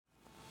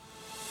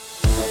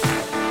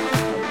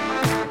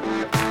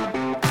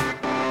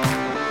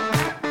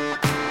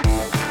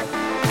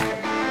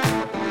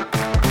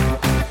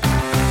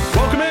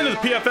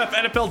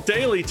NFL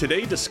Daily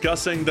today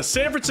discussing the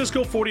San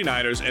Francisco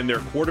 49ers and their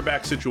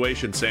quarterback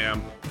situation,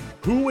 Sam.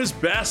 Who is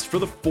best for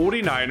the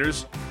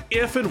 49ers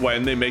if and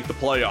when they make the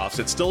playoffs?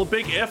 It's still a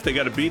big if. They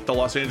got to beat the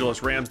Los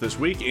Angeles Rams this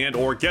week and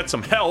or get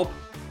some help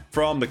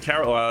from the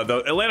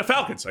Atlanta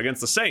Falcons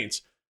against the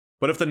Saints.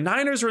 But if the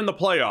Niners are in the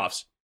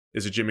playoffs,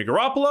 is it Jimmy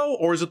Garoppolo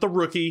or is it the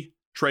rookie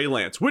Trey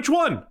Lance? Which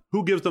one?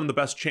 Who gives them the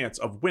best chance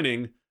of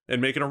winning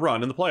and making a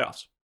run in the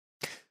playoffs?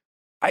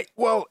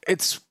 Well,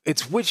 it's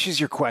which is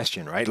your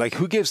question, right? Like,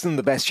 who gives them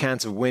the best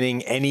chance of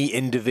winning any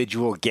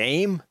individual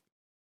game?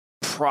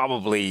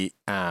 Probably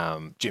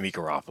Jimmy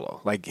Garoppolo.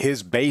 Like,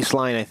 his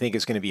baseline, I think,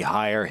 is going to be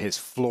higher. His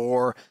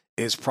floor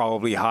is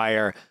probably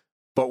higher.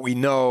 But we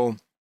know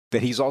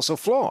that he's also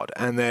flawed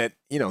and that,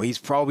 he's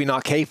probably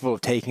not capable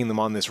of taking them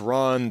on this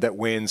run that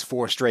wins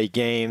 4 straight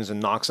games and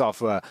knocks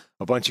off a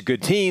bunch of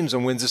good teams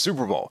and wins the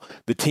Super Bowl.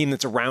 The team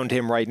that's around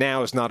him right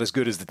now is not as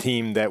good as the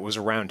team that was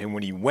around him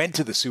when he went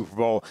to the Super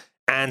Bowl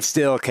and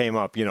still came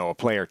up, a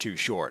play or two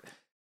short.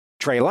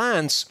 Trey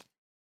Lance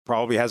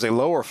probably has a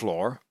lower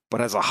floor,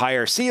 but has a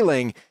higher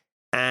ceiling.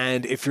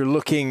 And if you're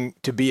looking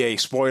to be a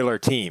spoiler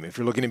team, if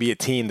you're looking to be a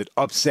team that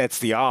upsets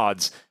the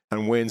odds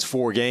and wins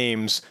 4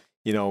 games,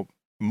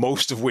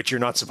 most of which you're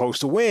not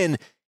supposed to win,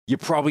 you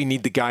probably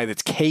need the guy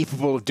that's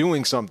capable of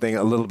doing something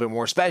a little bit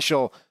more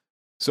special.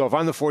 So if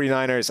I'm the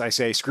 49ers, I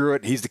say, screw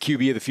it. He's the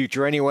QB of the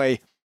future anyway.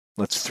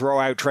 Let's throw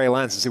out Trey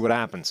Lance and see what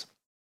happens.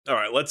 All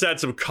right, let's add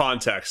some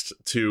context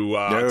to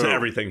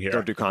everything here.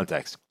 Don't do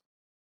context.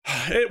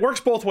 It works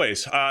both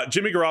ways.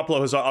 Jimmy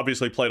Garoppolo has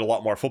obviously played a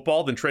lot more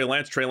football than Trey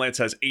Lance. Trey Lance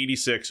has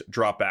 86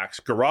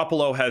 dropbacks.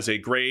 Garoppolo has a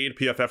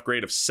PFF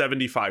grade of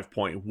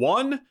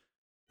 75.1,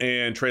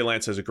 and Trey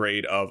Lance has a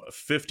grade of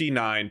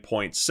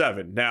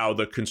 59.7. Now,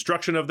 the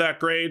construction of that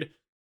grade,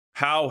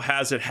 how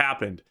has it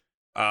happened?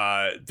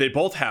 They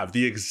both have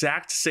the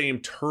exact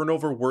same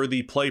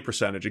turnover-worthy play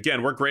percentage.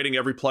 Again, we're grading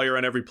every player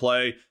on every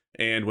play,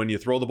 and when you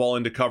throw the ball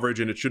into coverage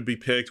and it should be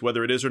picked,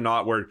 whether it is or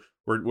not,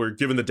 we're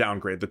given the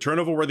downgrade. The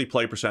turnover-worthy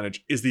play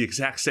percentage is the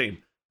exact same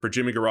for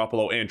Jimmy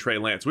Garoppolo and Trey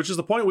Lance, which is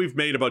the point we've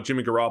made about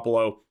Jimmy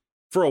Garoppolo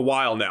for a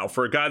while now.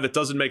 For a guy that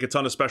doesn't make a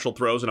ton of special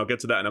throws, and I'll get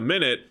to that in a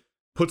minute,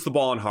 puts the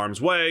ball in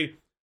harm's way,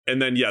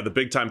 and then, the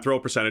big-time throw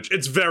percentage.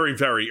 It's very,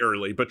 very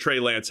early, but Trey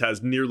Lance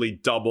has nearly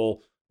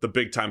double the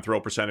big-time throw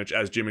percentage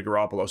as Jimmy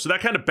Garoppolo. So that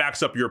kind of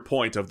backs up your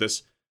point of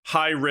this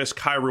high-risk,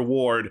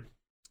 high-reward,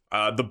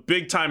 the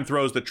big-time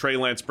throws that Trey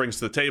Lance brings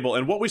to the table.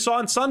 And what we saw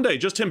on Sunday,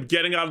 just him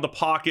getting out of the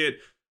pocket,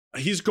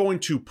 he's going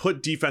to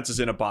put defenses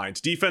in a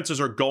bind. Defenses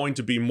are going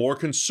to be more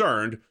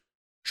concerned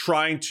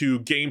trying to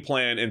game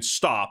plan and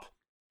stop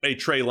a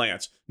Trey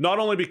Lance. Not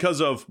only because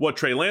of what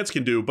Trey Lance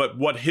can do, but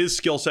what his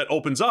skill set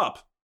opens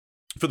up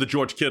for the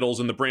George Kittles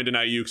and the Brandon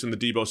Ayuks and the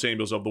Deebo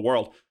Samuels of the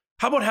world.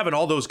 How about having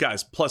all those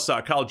guys plus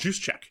Kyle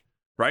Juszczyk,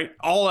 right?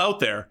 All out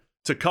there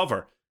to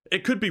cover.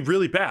 It could be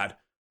really bad.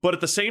 But at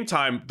the same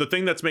time, the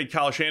thing that's made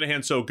Kyle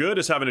Shanahan so good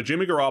is having a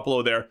Jimmy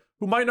Garoppolo there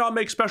who might not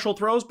make special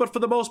throws, but for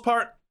the most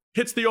part,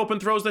 hits the open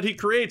throws that he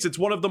creates. It's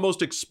one of the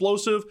most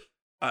explosive,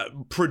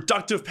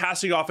 productive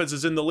passing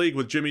offenses in the league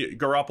with Jimmy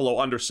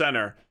Garoppolo under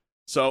center.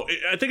 So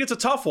I think it's a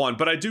tough one,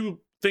 but I do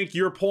think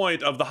your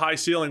point of the high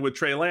ceiling with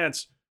Trey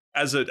Lance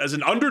as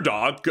an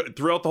underdog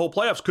throughout the whole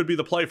playoffs could be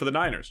the play for the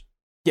Niners.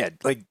 Yeah,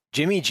 like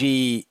Jimmy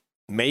G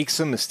makes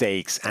some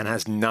mistakes and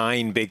has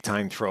 9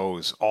 big-time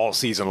throws all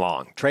season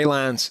long. Trey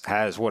Lance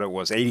has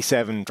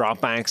 87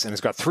 dropbacks and has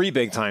got 3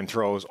 big-time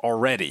throws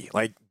already.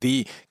 Like,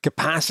 the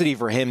capacity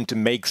for him to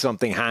make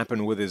something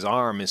happen with his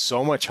arm is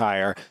so much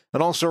higher.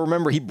 And also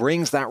remember, he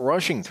brings that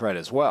rushing threat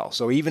as well.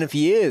 So even if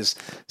he is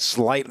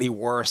slightly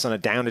worse on a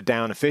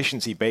down-to-down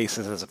efficiency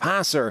basis as a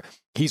passer,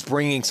 he's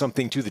bringing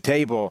something to the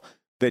table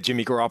that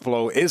Jimmy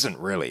Garoppolo isn't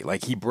really.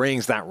 Like, he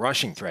brings that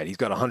rushing threat. He's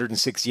got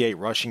 168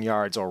 rushing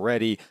yards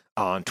already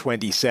on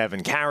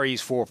 27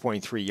 carries,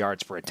 4.3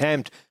 yards per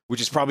attempt, which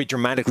is probably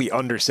dramatically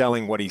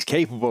underselling what he's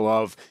capable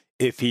of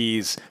if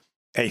he's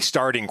a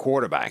starting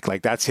quarterback.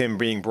 Like, that's him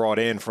being brought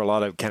in for a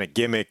lot of kind of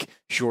gimmick,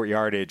 short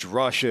yardage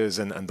rushes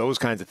and those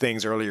kinds of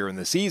things earlier in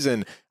the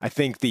season. I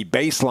think the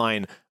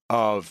baseline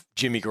of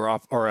Jimmy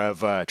Garoppolo or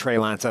of Trey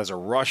Lance as a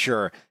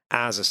rusher,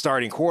 as a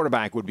starting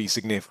quarterback, would be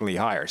significantly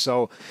higher.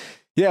 So,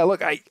 yeah,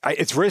 look,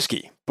 it's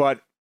risky,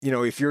 but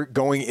if you're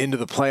going into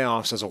the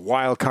playoffs as a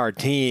wild card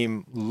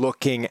team,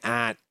 looking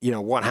at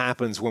what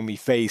happens when we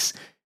face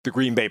the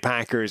Green Bay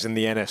Packers in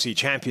the NFC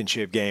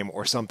Championship game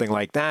or something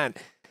like that,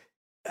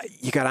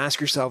 you got to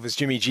ask yourself, is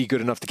Jimmy G good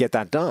enough to get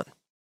that done?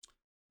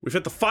 We've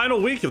hit the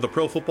final week of the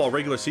pro football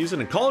regular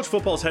season, and college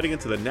football is heading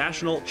into the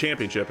national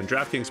championship, and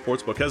DraftKings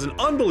Sportsbook has an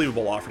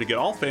unbelievable offer to get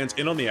all fans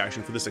in on the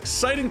action for this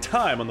exciting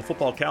time on the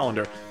football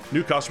calendar.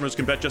 New customers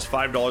can bet just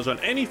 $5 on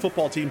any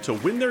football team to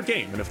win their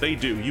game, and if they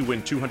do, you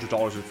win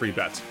 $200 in free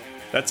bets.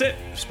 That's it.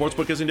 If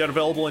Sportsbook isn't yet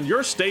available in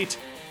your state,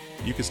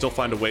 you can still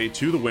find a way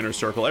to the winner's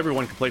circle.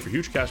 Everyone can play for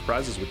huge cash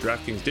prizes with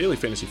DraftKings daily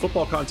fantasy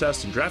football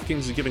contests, and DraftKings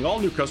is giving all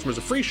new customers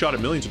a free shot at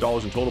millions of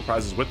dollars in total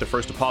prizes with their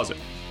first deposit.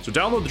 So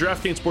download the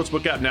DraftKings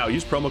Sportsbook app now,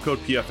 use promo code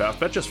PFF,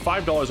 bet just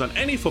 $5 on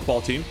any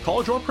football team,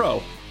 college or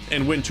pro,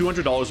 and win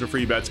 $200 in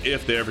free bets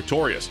if they're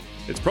victorious.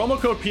 It's promo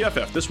code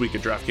PFF this week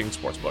at DraftKings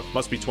Sportsbook.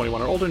 Must be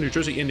 21 or older. New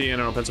Jersey,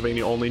 Indiana, and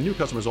Pennsylvania only. New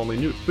customers only.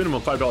 New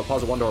minimum $5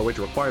 deposit, $1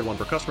 wager required. One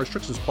per customer.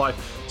 Restrictions apply.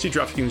 See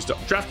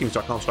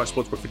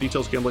DraftKings.com/sportsbook for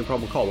details. Gambling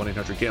problem? Call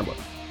 1-800-GAMBLER.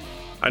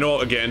 I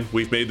know, again,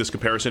 we've made this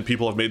comparison.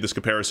 People have made this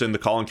comparison. The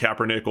Colin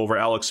Kaepernick over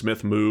Alex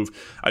Smith move.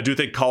 I do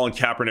think Colin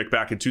Kaepernick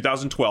back in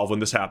 2012 when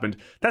this happened.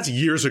 That's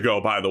years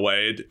ago, by the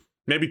way.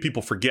 Maybe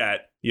people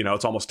forget.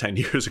 It's almost 10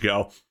 years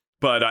ago.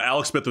 But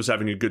Alex Smith was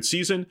having a good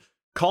season.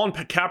 Colin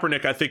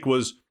Kaepernick, I think,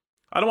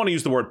 I don't want to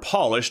use the word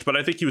polished, but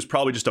I think he was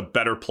probably just a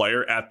better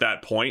player at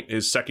that point,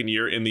 his second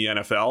year in the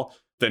NFL,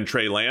 than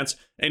Trey Lance.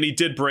 And he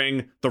did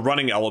bring the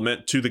running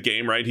element to the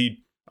game, right?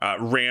 He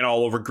ran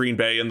all over Green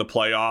Bay in the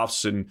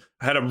playoffs and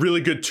had a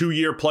really good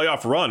 2-year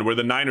playoff run where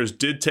the Niners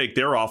did take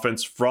their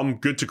offense from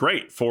good to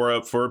great for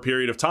a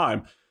period of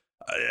time.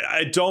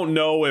 I don't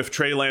know if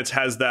Trey Lance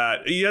has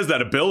that. He has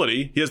that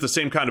ability. He has the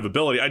same kind of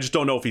ability. I just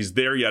don't know if he's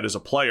there yet as a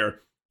player.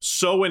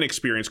 So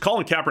inexperienced.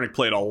 Colin Kaepernick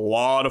played a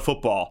lot of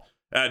football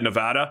at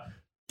Nevada.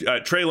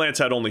 Trey Lance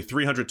had only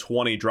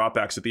 320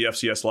 dropbacks at the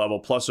FCS level,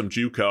 plus some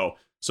JUCO.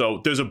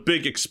 So there's a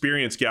big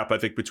experience gap, I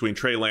think, between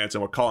Trey Lance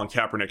and what Colin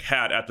Kaepernick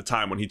had at the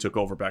time when he took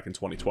over back in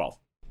 2012.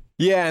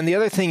 Yeah, and the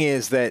other thing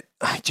is that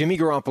Jimmy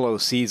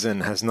Garoppolo's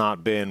season has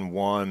not been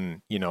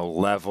one,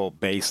 level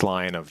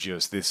baseline of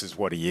just this is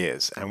what he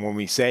is. And when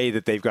we say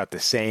that they've got the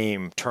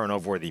same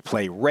turnover-worthy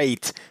play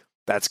rate,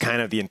 that's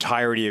kind of the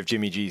entirety of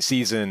Jimmy G's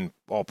season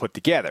all put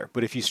together.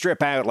 But if you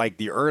strip out like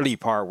the early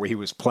part where he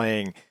was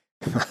playing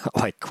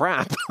like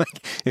crap,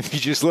 like if you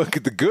just look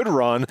at the good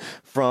run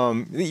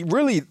from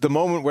really the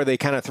moment where they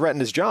kind of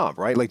threatened his job,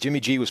 right? Like Jimmy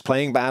G was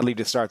playing badly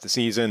to start the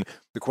season.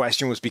 The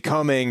question was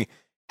becoming,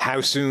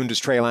 how soon does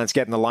Trey Lance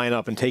get in the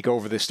lineup and take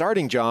over the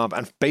starting job?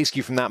 And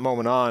basically from that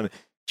moment on,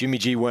 Jimmy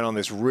G went on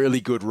this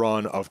really good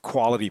run of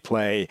quality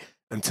play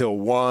until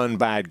one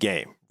bad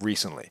game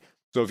recently.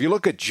 So if you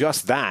look at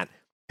just that,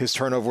 his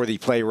turnover-worthy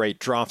play rate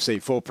drops a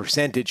full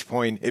percentage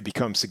point. It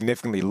becomes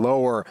significantly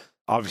lower,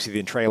 obviously,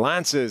 than Trey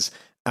Lance's.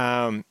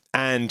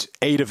 And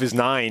 8 of his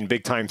 9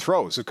 big-time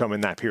throws have come in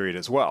that period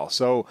as well.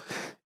 So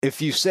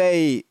if you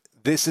say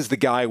this is the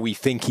guy we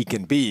think he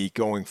can be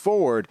going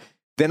forward,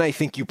 then I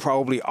think you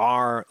probably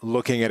are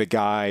looking at a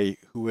guy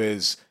who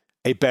is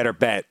a better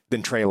bet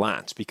than Trey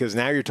Lance, because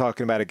now you're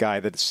talking about a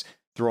guy that's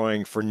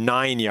throwing for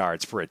 9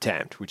 yards per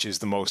attempt, which is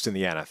the most in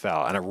the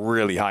NFL, and a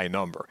really high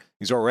number.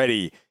 He's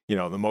already,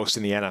 the most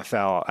in the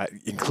NFL,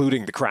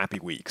 including the crappy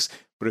weeks.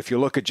 But if you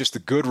look at just the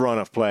good run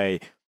of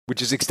play,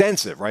 which is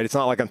extensive, right? It's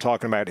not like I'm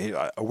talking about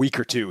a week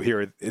or two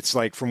here. It's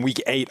like from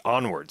week 8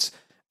 onwards.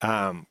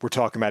 We're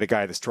talking about a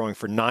guy that's throwing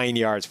for 9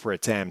 yards per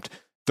attempt,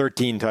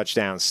 13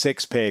 touchdowns,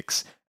 6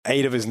 picks,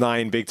 8 of his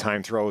 9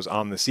 big-time throws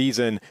on the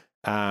season,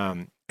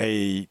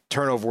 a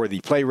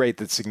turnover-worthy play rate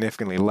that's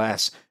significantly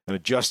less, an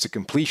adjusted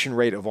completion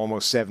rate of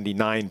almost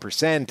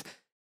 79%.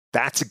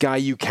 That's a guy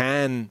you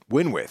can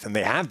win with, and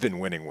they have been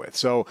winning with.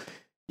 So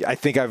I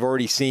think I've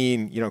already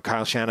seen,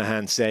 Kyle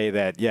Shanahan say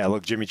that, yeah,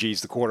 look, Jimmy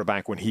G's the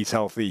quarterback. When he's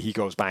healthy, he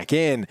goes back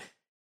in.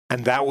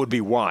 And that would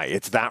be why.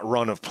 It's that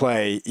run of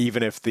play,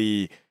 even if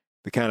the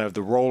kind of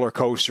the roller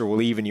coaster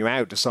will even you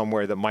out to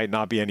somewhere that might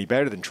not be any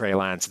better than Trey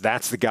Lance.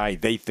 That's the guy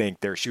they think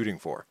they're shooting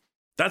for.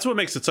 That's what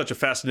makes it such a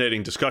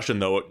fascinating discussion,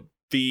 though.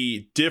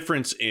 The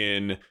difference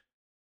in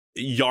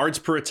yards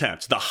per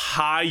attempt, the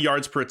high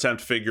yards per attempt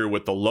figure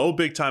with the low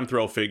big time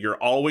throw figure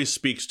always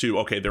speaks to,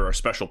 okay, there are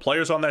special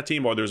players on that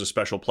team or there's a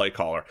special play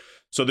caller.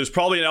 So there's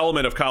probably an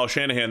element of Kyle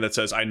Shanahan that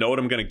says, I know what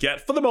I'm going to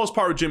get for the most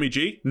part with Jimmy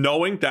G,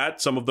 knowing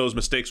that some of those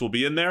mistakes will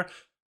be in there.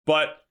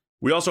 But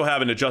we also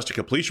have an adjusted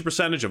completion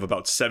percentage of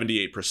about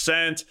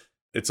 78%.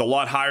 It's a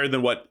lot higher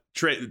than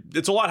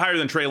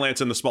Trey Lance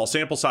in the small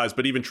sample size,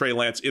 but even Trey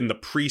Lance in the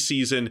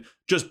preseason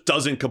just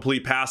doesn't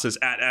complete passes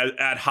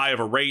at high of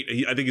a rate.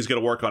 I think he's going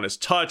to work on his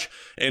touch.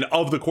 And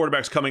of the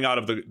quarterbacks coming out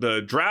of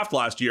the draft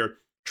last year,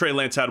 Trey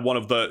Lance had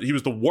he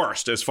was the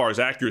worst as far as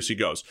accuracy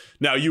goes.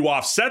 Now you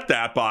offset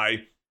that by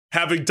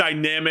having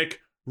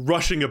dynamic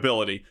rushing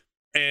ability.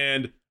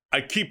 And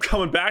I keep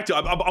coming back to,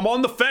 I'm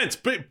on the fence.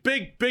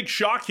 Big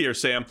shock here,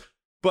 Sam.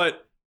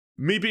 But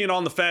me being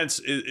on the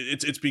fence,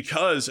 it's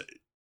because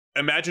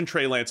imagine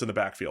Trey Lance in the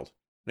backfield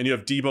and you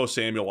have Deebo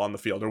Samuel on the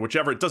field, or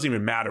whichever. It doesn't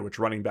even matter which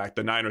running back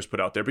the Niners put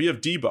out there, but you have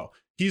Deebo.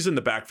 He's in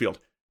the backfield.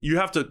 You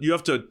have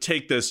to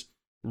take this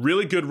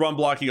really good run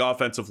blocking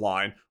offensive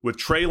line with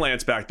Trey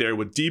Lance back there,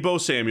 with Deebo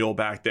Samuel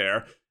back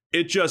there.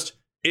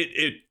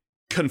 It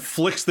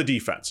conflicts the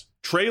defense.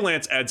 Trey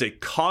Lance adds a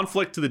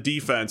conflict to the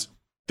defense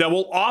that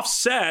will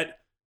offset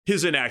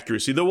his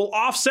inaccuracy, that will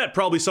offset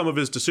probably some of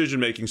his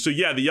decision making. So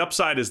yeah, the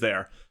upside is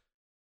there.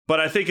 But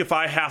I think if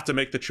I have to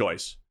make the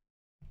choice,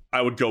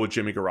 I would go with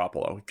Jimmy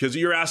Garoppolo, because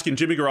you're asking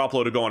Jimmy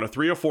Garoppolo to go on a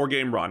 3 or 4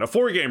 game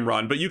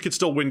run, but you could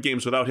still win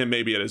games without him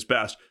maybe at his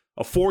best.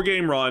 A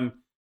 4-game run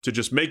to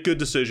just make good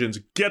decisions,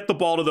 get the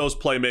ball to those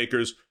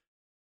playmakers.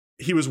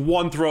 He was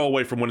one throw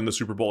away from winning the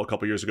Super Bowl a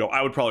couple years ago.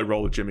 I would probably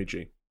roll with Jimmy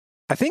G.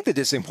 I think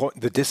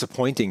the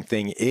disappointing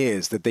thing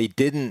is that they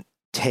didn't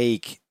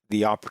take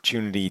the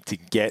opportunity to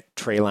get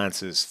Trey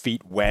Lance's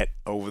feet wet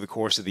over the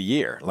course of the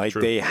year. Like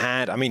True. they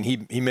had, I mean,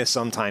 he missed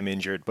some time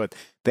injured, but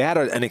they had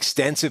an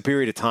extensive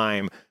period of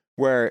time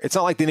where it's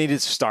not like they needed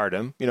to start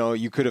him. You know,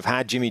 you could have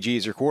had Jimmy G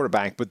as your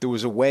quarterback, but there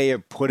was a way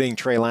of putting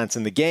Trey Lance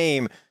in the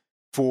game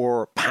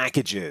for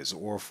packages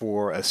or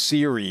for a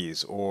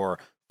series or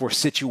for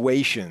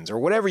situations or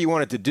whatever you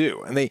wanted to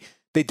do. And they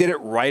did it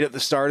right at the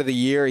start of the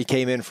year. He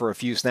came in for a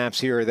few snaps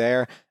here or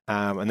there,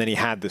 and then he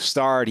had the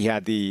start. He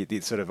had the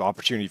sort of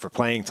opportunity for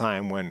playing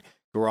time when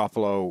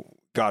Garoppolo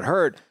got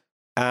hurt.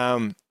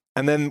 And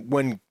then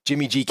when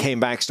Jimmy G came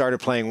back, started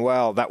playing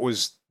well, that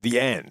was the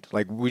end.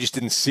 Like, we just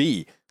didn't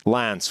see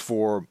Lance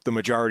for the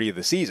majority of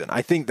the season.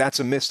 I think that's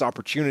a missed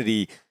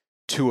opportunity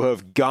to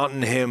have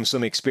gotten him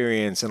some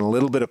experience and a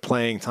little bit of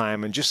playing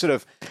time and just sort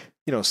of,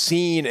 you know,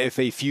 seeing if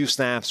a few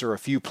snaps or a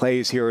few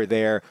plays here or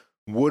there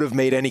would have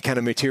made any kind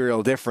of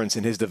material difference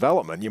in his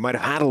development. You might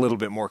have had a little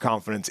bit more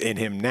confidence in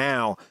him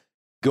now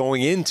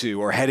going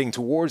into or heading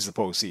towards the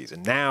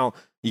postseason. Now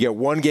you get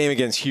one game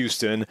against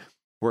Houston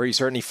where he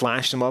certainly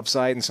flashed some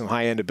upside and some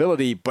high-end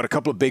ability, but a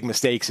couple of big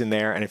mistakes in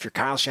there. And if you're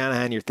Kyle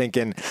Shanahan, you're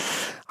thinking,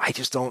 I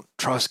just don't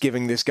trust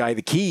giving this guy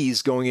the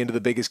keys going into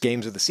the biggest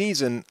games of the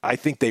season. I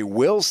think they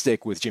will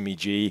stick with Jimmy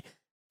G,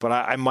 but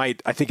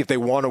I think if they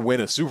want to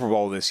win a Super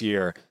Bowl this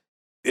year,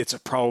 it's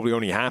probably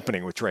only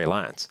happening with Trey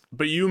Lance.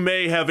 But you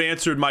may have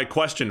answered my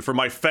question for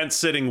my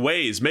fence-sitting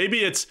ways.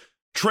 Maybe it's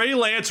Trey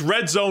Lance,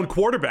 red zone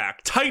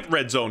quarterback, tight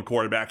red zone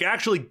quarterback.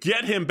 Actually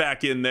get him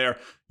back in there,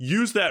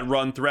 use that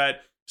run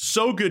threat.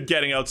 So good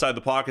getting outside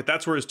the pocket.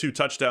 That's where his 2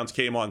 touchdowns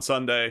came on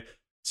Sunday.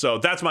 So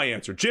that's my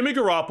answer. Jimmy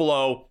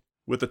Garoppolo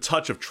with a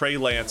touch of Trey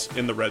Lance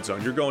in the red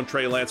zone. You're going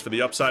Trey Lance for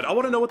the upside. I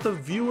want to know what the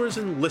viewers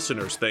and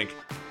listeners think.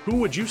 Who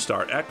would you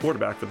start at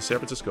quarterback for the San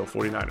Francisco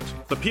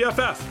 49ers? The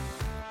PFF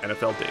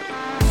NFL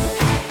Daily.